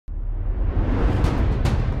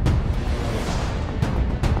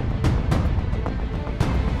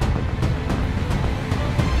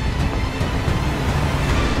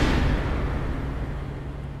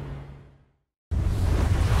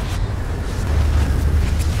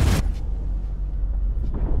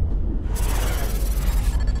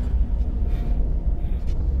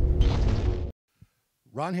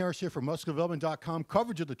Ron Harris here from MuscularDevelopment.com.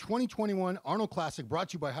 Coverage of the 2021 Arnold Classic brought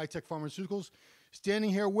to you by High-Tech Pharmaceuticals.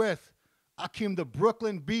 Standing here with Akim, the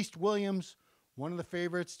Brooklyn Beast Wiliams, one of the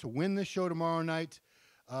favorites to win this show tomorrow night.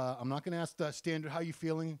 I'm not going to ask the standard how you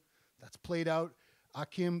feeling. That's played out.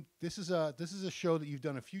 Akim, this is a show that you've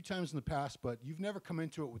done a few times in the past, but you've never come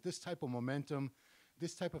into it with this type of momentum,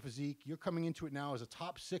 this type of physique. You're coming into it now as a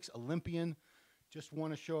top 6 Olympian. Just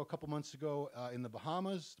won a show a couple months ago in the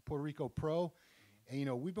Bahamas, the Puerto Rico Pro. And, you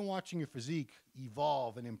know, we've been watching your physique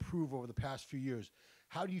evolve and improve over the past few years.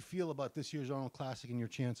 How do you feel about this year's Arnold Classic and your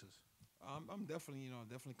chances? I'm definitely,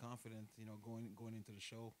 definitely confident, going into the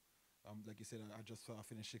show. Like you said, I just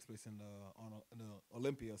finished 6th place in the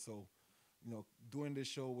Olympia. So, doing this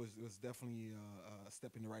show was definitely a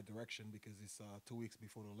step in the right direction because it's 2 weeks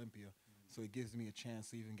before the Olympia. So it gives me a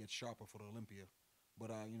chance to even get sharper for the Olympia.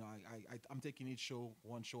 But, I'm taking each show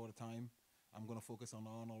one show at a time. I'm going to focus on the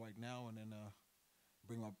Arnold right now and then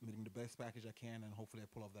bring the best package I can, and hopefully I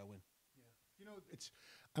pull off that win. Yeah.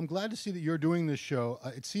 I'm glad to see that you're doing this show.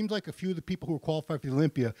 It seems like a few of the people who were qualified for the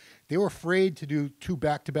Olympia, they were afraid to do 2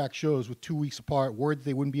 back-to-back shows with 2 weeks apart, worried that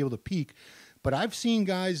they wouldn't be able to peak. But I've seen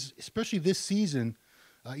guys, especially this season,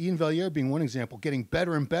 Ian Valliere being one example, getting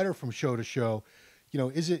better and better from show to show.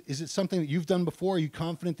 Is it something that you've done before? Are you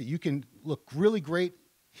confident that you can look really great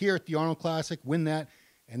here at the Arnold Classic, win that,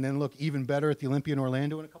 and then look even better at the Olympia in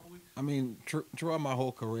Orlando in a couple weeks? I mean, throughout my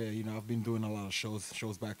whole career, I've been doing a lot of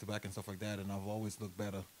shows back to back and stuff like that, and I've always looked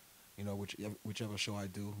better. Whichever show I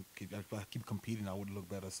do, if I keep competing, I would look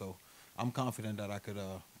better. So I'm confident that I could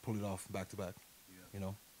pull it off back to back.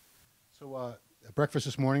 So at breakfast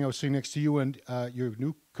this morning, I was sitting next to you and your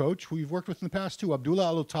new coach, who you've worked with in the past too, Abdullah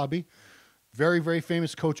Al-Otabi. Very, very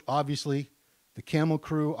famous coach, obviously. The Camel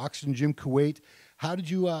Crew, Oxygen Gym Kuwait. How did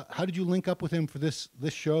you link up with him for this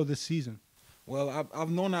show this season? Well,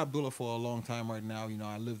 I've known Abdullah for a long time right now.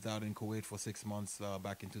 I lived out in Kuwait for 6 months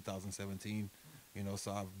back in 2017.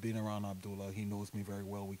 So I've been around Abdullah. He knows me very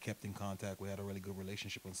well. We kept in contact. We had a really good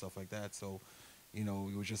relationship and stuff like that. So, it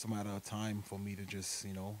was just a matter of time for me to just,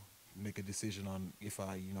 make a decision on if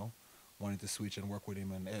I, wanted to switch and work with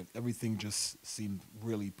him. And everything just seemed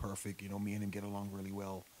really perfect. Me and him get along really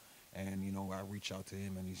well. And, I reached out to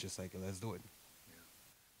him and he's just like, let's do it. Yeah.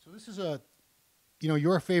 So this is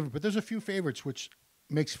you're a favorite, but there's a few favorites, which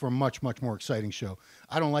makes for a much, much more exciting show.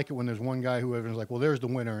 I don't like it when there's one guy who everyone's like, well, there's the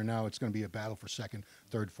winner, and now it's going to be a battle for 2nd,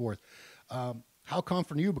 3rd, 4th. How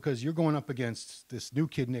confident are you? Because you're going up against this new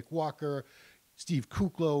kid, Nick Walker, Steve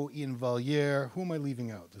Kuklo, Ian Valliere. Who am I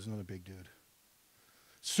leaving out? There's another big dude.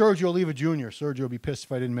 Sergio Oliva Jr. Sergio would be pissed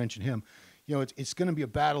if I didn't mention him. It's going to be a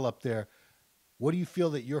battle up there. What do you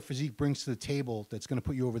feel that your physique brings to the table that's going to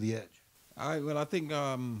put you over the edge? I think...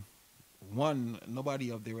 one,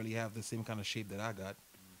 nobody up there really have the same kind of shape that I got,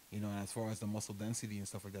 and as far as the muscle density and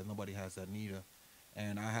stuff like that, nobody has that neither.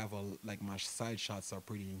 And I have my side shots are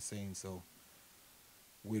pretty insane. So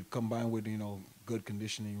combined with, good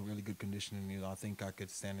conditioning, really good conditioning, I think I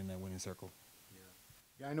could stand in that winning circle.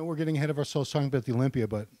 Yeah, I know we're getting ahead of ourselves talking about the Olympia,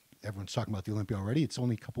 but everyone's talking about the Olympia already. It's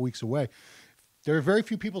only a couple weeks away. There are very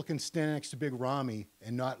few people who can stand next to Big Ramy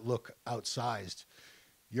and not look outsized.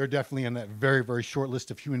 You're definitely on that very, very short list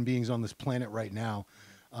of human beings on this planet right now.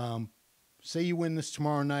 Say you win this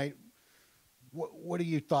tomorrow night. What are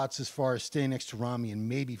your thoughts as far as staying next to Ramy and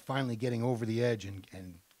maybe finally getting over the edge and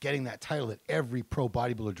getting that title that every pro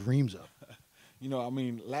bodybuilder dreams of?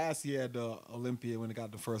 Last year at the Olympia when I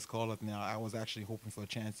got the first call up, I was actually hoping for a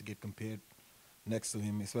chance to get compared next to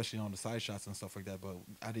him, especially on the side shots and stuff like that, but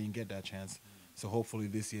I didn't get that chance. So hopefully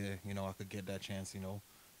this year, I could get that chance,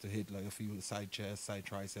 to hit like a few side chest, side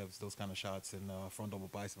triceps, those kind of shots, and front double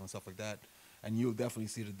bicep and stuff like that. And you'll definitely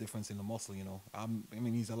see the difference in the muscle,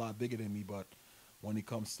 he's a lot bigger than me, but when it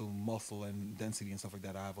comes to muscle and density and stuff like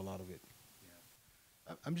that, I have a lot of it.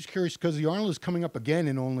 Yeah. I'm just curious because the Arnold is coming up again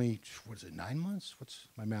in only, 9 months?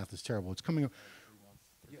 My math is terrible. It's coming up.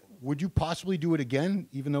 3 months. Would you possibly do it again,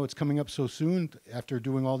 even though it's coming up so soon after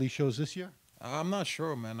doing all these shows this year? I'm not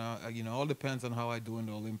sure, man. All depends on how I do in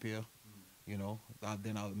the Olympia.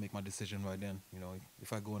 Then I'll make my decision right then.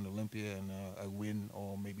 If I go in the Olympia and I win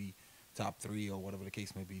or maybe top 3 or whatever the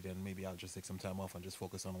case may be, then maybe I'll just take some time off and just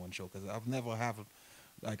focus on one show. Because I've never had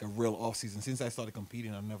like a real off season. Since I started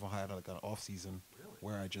competing, I've never had like an off season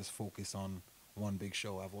where I just focus on one big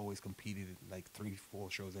show. I've always competed like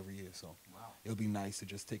 3-4 shows every year. So it'll be nice to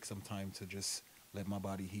just take some time to just let my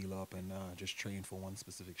body heal up and just train for one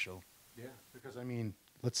specific show. Yeah, because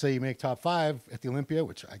let's say you make top 5 at the Olympia,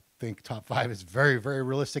 which I think top 5 is very, very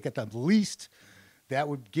realistic at the least. That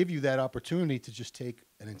would give you that opportunity to just take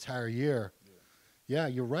an entire year, Yeah,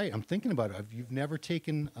 you're right. I'm thinking about it. You've never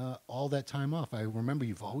taken all that time off. I remember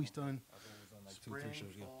you've always done I've always done like spring, 2-3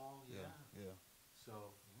 shows. fall, Yeah. So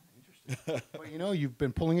interesting. But you've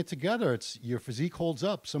been pulling it together. It's your physique holds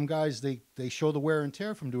up. Some guys they show the wear and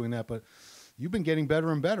tear from doing that, but you've been getting better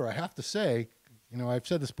and better. I have to say, I've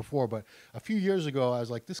said this before, but a few years ago I was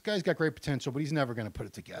like, this guy's got great potential, but he's never going to put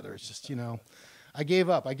it together. It's just, I gave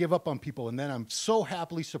up. I give up on people, and then I'm so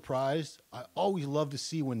happily surprised. I always love to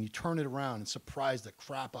see when you turn it around and surprise the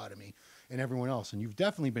crap out of me and everyone else. And you've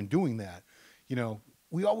definitely been doing that.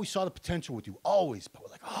 We always saw the potential with you, always. But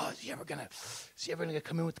we're like, oh, is he ever gonna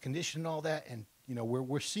come in with the condition and all that? And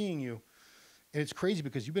we're seeing you, and it's crazy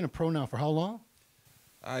because you've been a pro now for how long?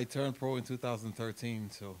 I turned pro in 2013,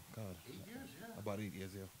 so God, 8 years, yeah. About 8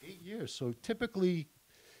 years, yeah. 8 years. So typically,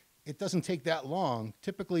 it doesn't take that long.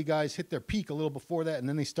 Typically, guys hit their peak a little before that, and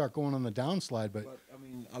then they start going on the downslide. But I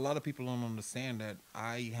mean, a lot of people don't understand that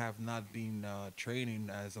I have not been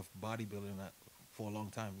training as a bodybuilding for a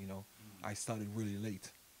long time. I started really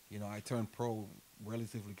late. I turned pro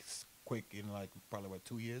relatively quick in probably about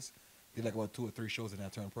 2 years. Did about 2 or 3 shows and I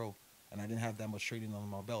turned pro, and I didn't have that much training on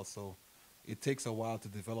my belt. So it takes a while to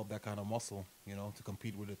develop that kind of muscle, to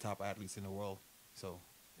compete with the top athletes in the world. So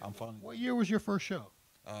I'm finally. What year was your first show?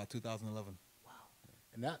 2011. Wow.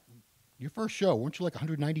 And your first show, weren't you like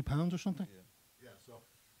 190 pounds or something? Yeah. Yeah, so.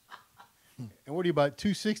 And what are you, about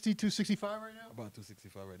 260, 265 right now? About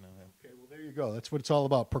 265 right now, yeah. Okay, well, there you go. That's what it's all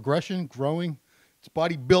about. Progression, growing. It's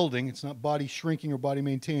body building. It's not body shrinking or body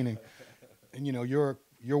maintaining. And, you're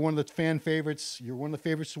one of the fan favorites. You're one of the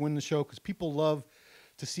favorites to win the show because people love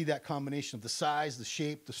to see that combination of the size, the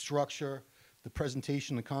shape, the structure, the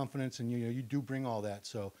presentation, the confidence, and, you do bring all that.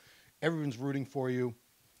 So everyone's rooting for you.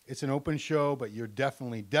 It's an open show, but you're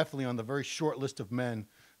definitely on the very short list of men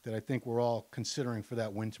that I think we're all considering for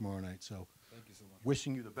that win tomorrow night. So thank you so much.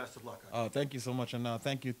 Wishing you the best of luck. Thank you so much. And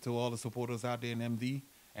thank you to all the supporters out there in MD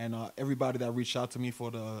and everybody that reached out to me for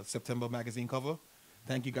the September magazine cover.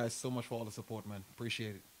 Thank you guys so much for all the support, man.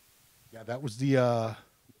 Appreciate it. Yeah, that was the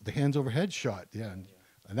hands over head shot. Yeah.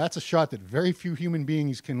 And that's a shot that very few human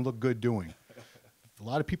beings can look good doing. A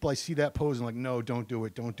lot of people, I see that pose and like, no, don't do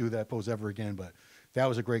it. Don't do that pose ever again. But that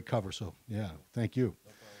was a great cover. So, yeah, thank you.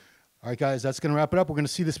 No, all right, guys, that's going to wrap it up. We're going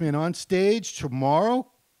to see this man on stage tomorrow,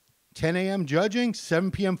 10 a.m. judging, 7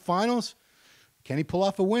 p.m. finals. Can he pull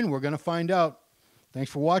off a win? We're going to find out. Thanks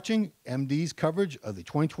for watching MD's coverage of the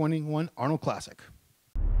 2021 Arnold Classic.